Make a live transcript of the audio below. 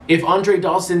If Andre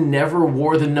Dawson never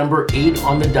wore the number 8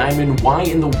 on the diamond, why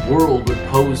in the world would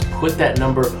Pose put that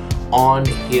number on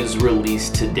his release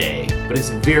today? But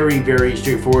it's very, very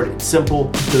straightforward. It's simple,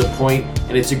 to the point,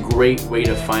 and it's a great way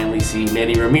to finally see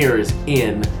Manny Ramirez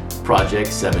in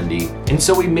Project 70. And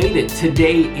so we made it.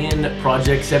 Today in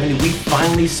Project 70, we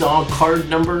finally saw card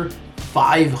number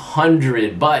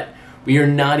 500, but we are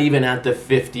not even at the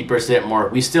 50%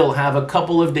 mark. We still have a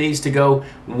couple of days to go.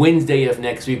 Wednesday of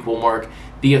next week will mark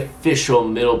the official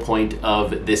middle point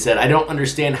of this set. I don't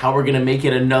understand how we're gonna make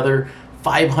it another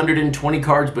 520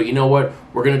 cards, but you know what?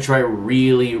 We're gonna try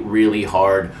really, really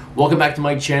hard. Welcome back to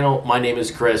my channel. My name is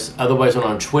Chris, otherwise known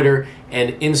on Twitter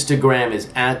and Instagram is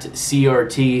at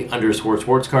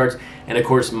CRT_sportscards. And of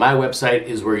course, my website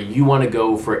is where you wanna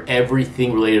go for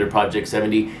everything related to Project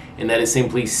 70, and that is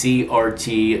simply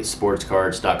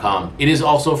CRTsportscards.com. It is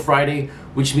also Friday,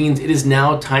 which means it is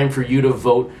now time for you to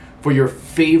vote for your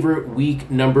favorite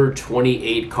week number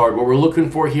 28 card. What we're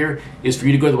looking for here is for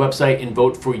you to go to the website and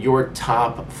vote for your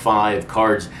top 5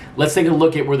 cards. Let's take a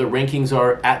look at where the rankings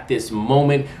are at this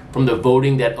moment from the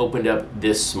voting that opened up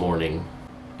this morning.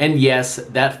 And yes,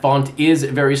 that font is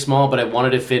very small, but I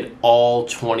wanted to fit all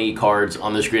 20 cards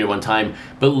on the screen at one time.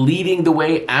 But leading the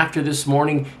way after this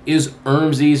morning is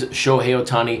Ermsey's Shohei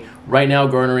Ohtani, right now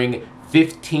garnering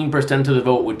 15% of the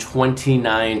vote with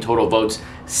 29 total votes.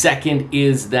 Second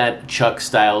is that Chuck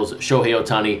Styles Shohei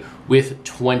Ohtani with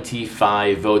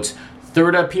 25 votes.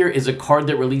 Third up here is a card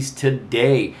that released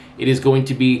today. It is going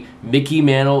to be Mickey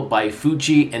Mantle by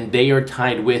Fucci, and they are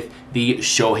tied with the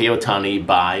Shohei Ohtani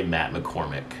by Matt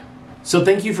McCormick. So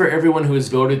thank you for everyone who has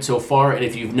voted so far, and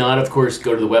if you've not, of course,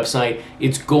 go to the website.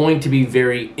 It's going to be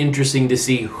very interesting to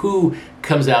see who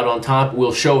comes out on top.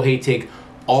 Will Shohei take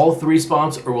all 3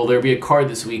 spots, or will there be a card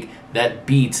this week that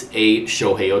beats a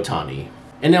Shohei Ohtani?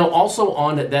 And now also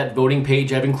on that voting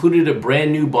page, I've included a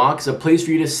brand new box, a place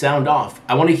for you to sound off.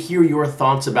 I want to hear your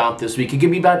thoughts about this week. It could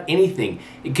be about anything.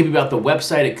 It could be about the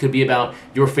website. It could be about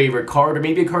your favorite card, or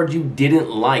maybe a card you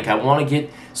didn't like. I want to get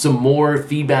some more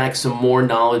feedback, some more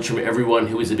knowledge from everyone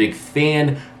who is a big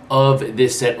fan of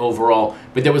this set overall.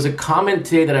 But there was a comment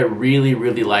today that I really,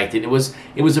 really liked. And it was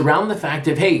around the fact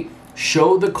of, hey,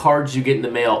 show the cards you get in the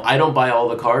mail. I don't buy all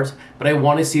the cards, but I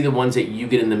want to see the ones that you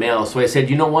get in the mail. So I said,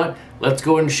 you know what? Let's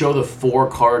go and show the 4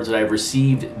 cards that I've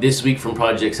received this week from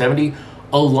Project 70,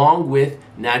 along with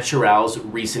Natural's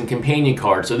recent companion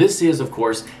card. So this is, of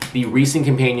course, the recent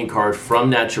companion card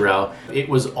from Natural. It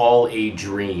was all a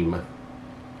dream.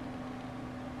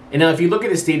 And now if you look at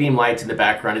the stadium lights in the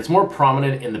background, it's more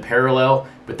prominent in the parallel,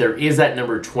 but there is that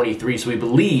number 23. So we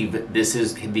believe this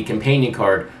is the companion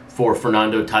card for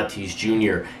Fernando Tatis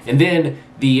Jr. And then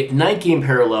the night game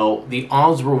parallel, the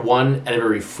odds were 1 out of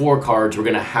every 4 cards we're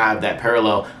gonna have that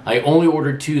parallel. I only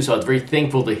ordered 2, so I was very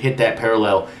thankful to hit that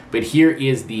parallel. But here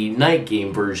is the night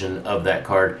game version of that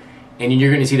card. And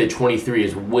you're gonna see that 23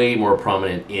 is way more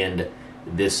prominent in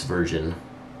this version.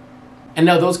 And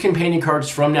now those companion cards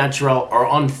from Natural are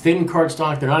on thin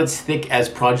cardstock. They're not as thick as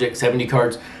Project 70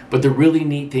 cards, but the really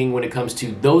neat thing when it comes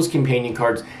to those companion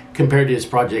cards compared to his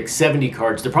Project 70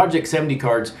 cards, the Project 70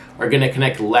 cards are going to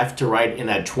connect left to right in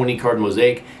that 20 card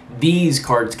mosaic. These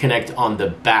cards connect on the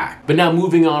back. But now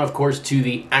moving on, of course, to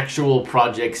the actual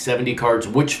Project 70 cards.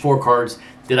 Which 4 cards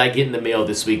did I get in the mail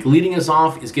this week? Leading us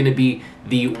off is going to be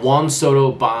the Juan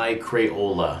Soto by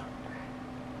Crayola.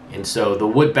 And so the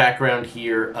wood background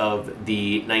here of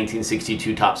the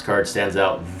 1962 Topps card stands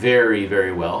out very,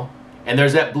 very well. And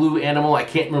there's that blue animal, I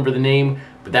can't remember the name,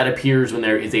 but that appears when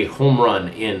there is a home run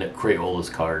in Crayola's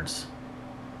cards.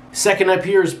 Second up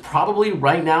here is probably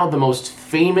right now the most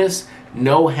famous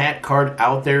no hat card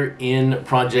out there in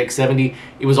Project 70.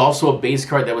 It was also a base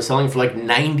card that was selling for like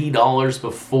 $90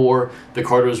 before the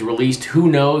card was released. Who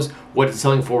knows what it's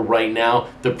selling for right now?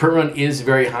 The print run is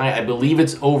very high. I believe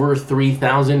it's over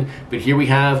 3,000, but here we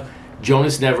have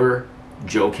Jonas Never,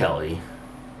 Joe Kelly.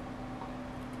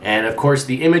 And of course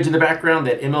the image in the background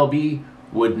that MLB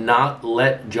would not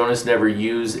let Jonas Never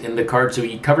use in the card, so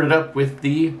he covered it up with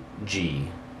the G.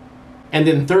 And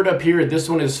then third up here, this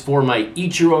one is for my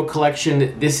Ichiro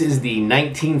collection. This is the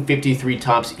 1953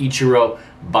 Topps Ichiro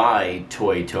by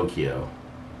Toy Tokyo.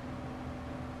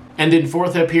 And then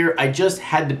fourth up here, I just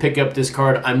had to pick up this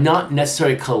card. I'm not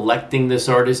necessarily collecting this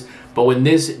artist, but when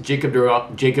this Jacob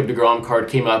deGrom card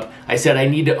came up, I said I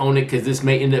need to own it because this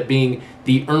may end up being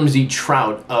the Ermsey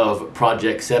Trout of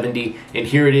Project 70. And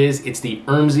here it is. It's the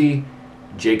Ermsey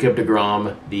Jacob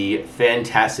deGrom, the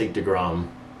fantastic deGrom.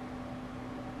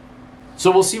 So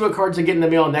we'll see what cards I get in the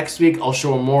mail next week. I'll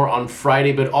show more on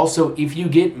Friday, but also if you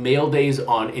get mail days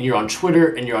and you're on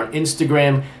Twitter and you're on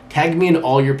Instagram, Tag me in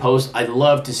all your posts. I'd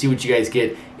love to see what you guys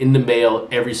get in the mail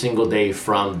every single day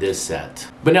from this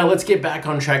set. But now let's get back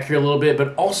on track here a little bit,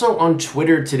 but also on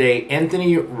Twitter today,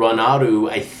 Anthony Ranaudo,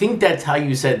 I think that's how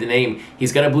you said the name.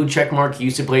 He's got a blue check mark. He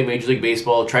used to play Major League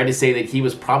Baseball. Tried to say that he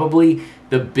was probably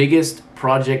the biggest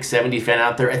Project 70 fan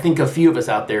out there. I think a few of us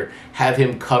out there have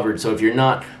him covered. So if you're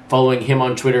not following him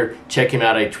on Twitter, check him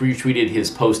out. I retweeted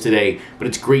his post today, but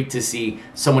it's great to see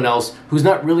someone else who's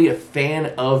not really a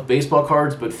fan of baseball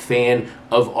cards, but fan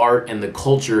of art and the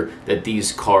culture that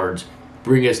these cards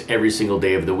bring us every single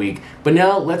day of the week. But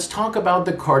now let's talk about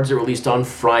the cards that released on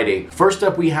Friday. First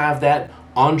up, we have that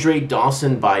Andre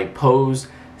Dawson by Pose.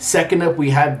 Second up,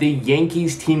 we have the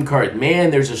Yankees team card.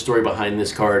 Man, there's a story behind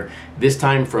this card, this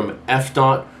time from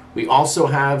FDOT. We also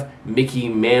have Mickey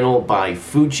Mantle by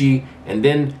Fucci. And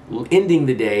then ending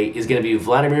the day is going to be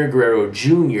Vladimir Guerrero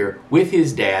Jr. with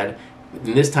his dad,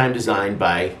 and this time designed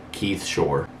by Keith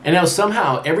Shore. And now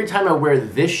somehow, every time I wear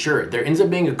this shirt, there ends up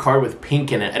being a card with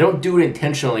pink in it. I don't do it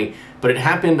intentionally, but it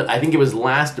happened, I think it was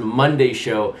last Monday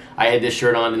show, I had this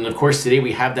shirt on, and of course today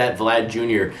we have that Vlad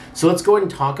Jr. So let's go ahead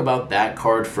and talk about that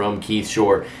card from Keith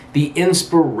Shore. The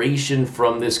inspiration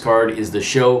from this card is the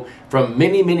show from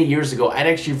many, many years ago. I'd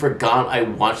actually forgot I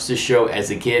watched this show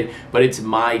as a kid, but it's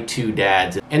My Two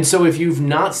Dads. And so if you've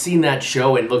not seen that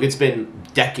show, and look, it's been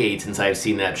decades since I've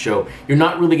seen that show, you're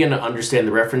not really going to understand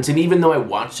the reference. And even though I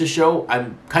watched the show,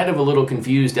 I'm kind of a little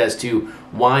confused as to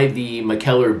why the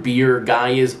Mikkeller beer guy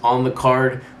is on the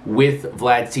card with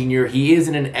Vlad Sr. He is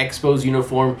in an Expos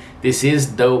uniform. This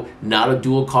is, though, not a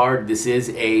dual card. This is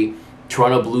a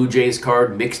Toronto Blue Jays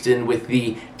card mixed in with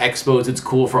the Expos. It's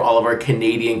cool for all of our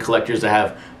Canadian collectors to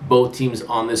have both teams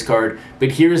on this card.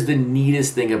 But here's the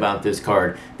neatest thing about this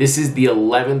card. This is the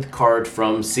 11th card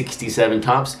from 67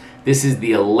 Topps. This is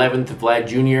the 11th Vlad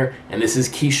Jr. and this is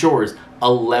Keith Shore's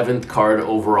 11th card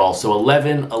overall. So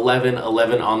 11, 11,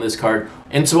 11 on this card.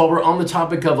 And so while we're on the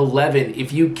topic of 11,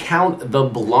 if you count the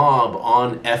blob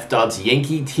on FDOT's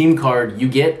Yankee team card, you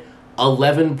get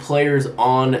 11 players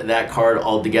on that card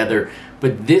altogether.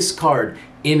 But this card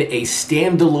in a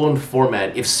standalone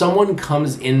format, if someone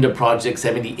comes into Project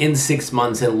 70 in 6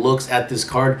 months and looks at this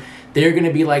card, they're going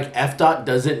to be like, FDOT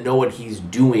doesn't know what he's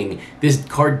doing. This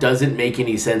card doesn't make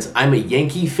any sense. I'm a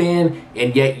Yankee fan,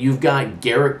 and yet you've got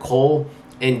Garrett Cole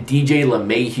and DJ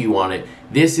LeMahieu on it.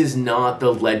 This is not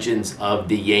the legends of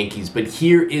the Yankees. But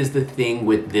here is the thing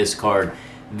with this card.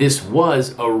 This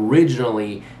was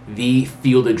originally the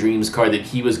Field of Dreams card that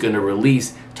he was going to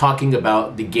release, talking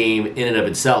about the game in and of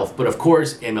itself. But of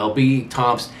course, MLB,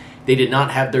 Topps, they did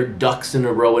not have their ducks in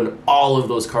a row, and all of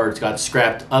those cards got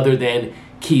scrapped other than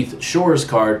Keith Shore's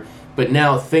card. But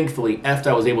now, thankfully,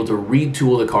 FDOT was able to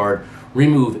retool the card,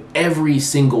 remove every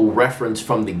single reference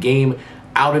from the game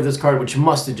out of this card, which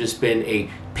must have just been a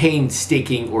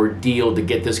painstaking ordeal to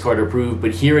get this card approved.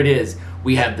 But here it is.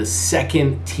 We have the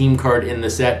second team card in the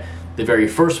set. The very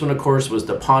first one, of course, was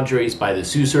the Padres by the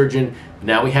Sioux Surgeon.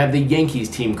 Now we have the Yankees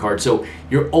team card. So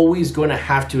you're always going to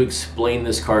have to explain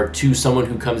this card to someone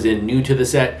who comes in new to the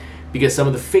set, because some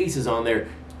of the faces on there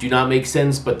do not make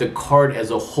sense, but the card as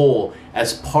a whole,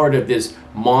 as part of this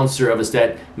monster of a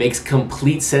set, makes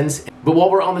complete sense. But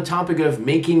while we're on the topic of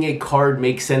making a card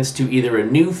make sense to either a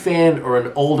new fan or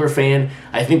an older fan,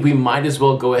 I think we might as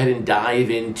well go ahead and dive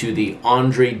into the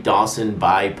Andre Dawson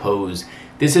by Pose.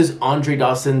 This is Andre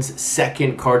Dawson's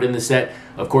second card in the set.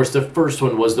 Of course, the first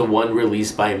one was the one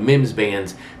released by Mims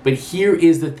Bands. But here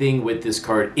is the thing with this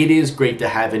card. It is great to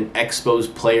have an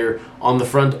Expos player on the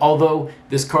front, although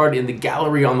this card in the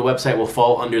gallery on the website will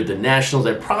fall under the Nationals.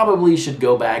 I probably should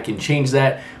go back and change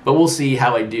that, but we'll see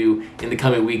how I do in the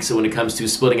coming weeks when it comes to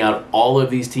splitting out all of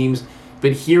these teams.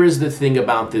 But here is the thing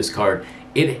about this card.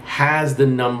 It has the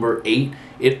number 8.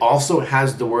 It also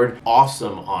has the word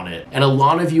awesome on it. And a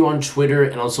lot of you on Twitter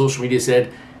and on social media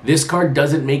said, this card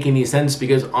doesn't make any sense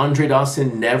because Andre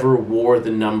Dawson never wore the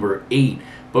number 8.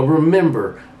 But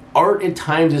remember, art at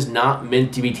times is not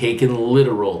meant to be taken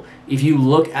literal. If you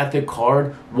look at the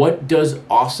card, what does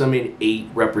awesome and 8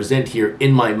 represent here?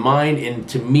 In my mind, and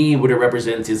to me, what it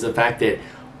represents is the fact that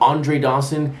Andre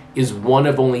Dawson is one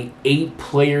of only 8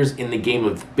 players in the game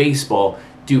of baseball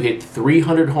to hit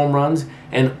 300 home runs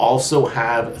and also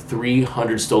have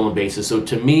 300 stolen bases. So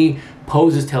to me,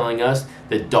 Pose is telling us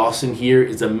that Dawson here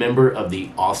is a member of the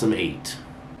Awesome 8.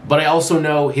 But I also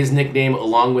know his nickname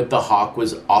along with the Hawk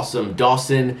was Awesome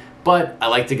Dawson, but I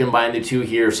like to combine the two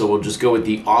here, so we'll just go with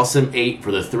the Awesome 8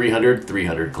 for the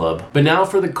 300 Club. But now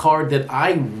for the card that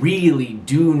I really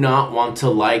do not want to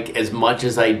like as much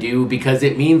as I do, because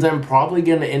it means I'm probably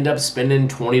going to end up spending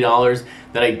 $20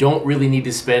 that I don't really need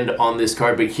to spend on this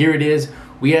card. But here it is.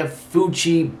 we have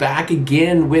Fucci back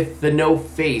again with the no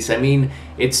face. I mean,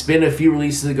 it's been a few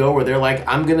releases ago where they're like,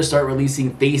 I'm going to start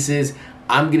releasing faces.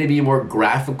 I'm going to be more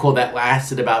graphical. That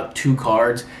lasted about 2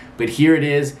 cards. But here it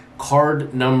is,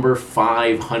 card number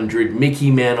 500, Mickey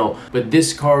Mantle. But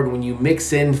this card, when you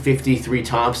mix in 53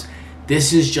 Topps,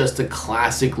 this is just a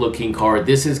classic looking card.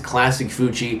 This is classic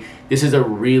Fucci. This is a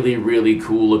really, really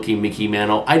cool looking Mickey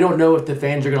Mantle. I don't know if the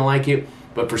fans are going to like it,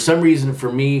 but for some reason,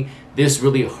 for me, this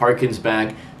really harkens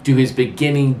back to his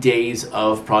beginning days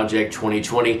of Project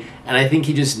 2020. And I think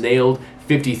he just nailed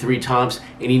 53 Topps,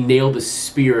 and he nailed the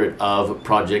spirit of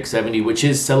Project 70, which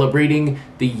is celebrating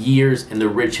the years and the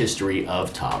rich history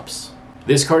of Topps.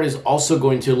 This card is also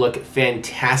going to look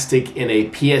fantastic in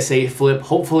a PSA flip,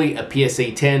 hopefully a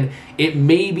PSA 10. It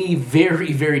may be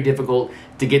very, very difficult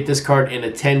to get this card in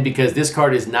a 10 because this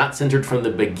card is not centered from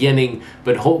the beginning,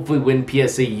 but hopefully when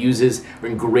PSA uses or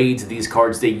grades these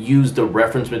cards, they use the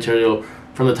reference material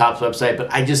from the Topps website.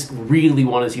 But I just really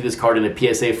want to see this card in a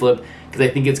PSA flip because I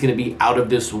think it's going to be out of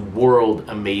this world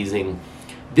amazing.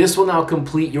 This will now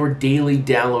complete your daily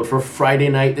download for Friday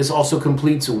night. This also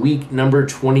completes week number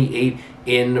 28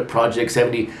 in Project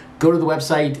 70. Go to the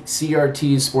website,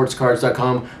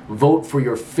 crtsportscards.com, vote for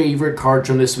your favorite cards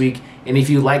from this week. And if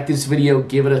you like this video,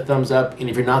 give it a thumbs up. And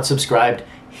if you're not subscribed,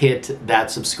 hit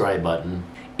that subscribe button.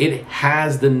 It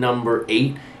has the number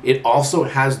 8. It also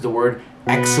has the word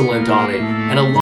excellent on it. And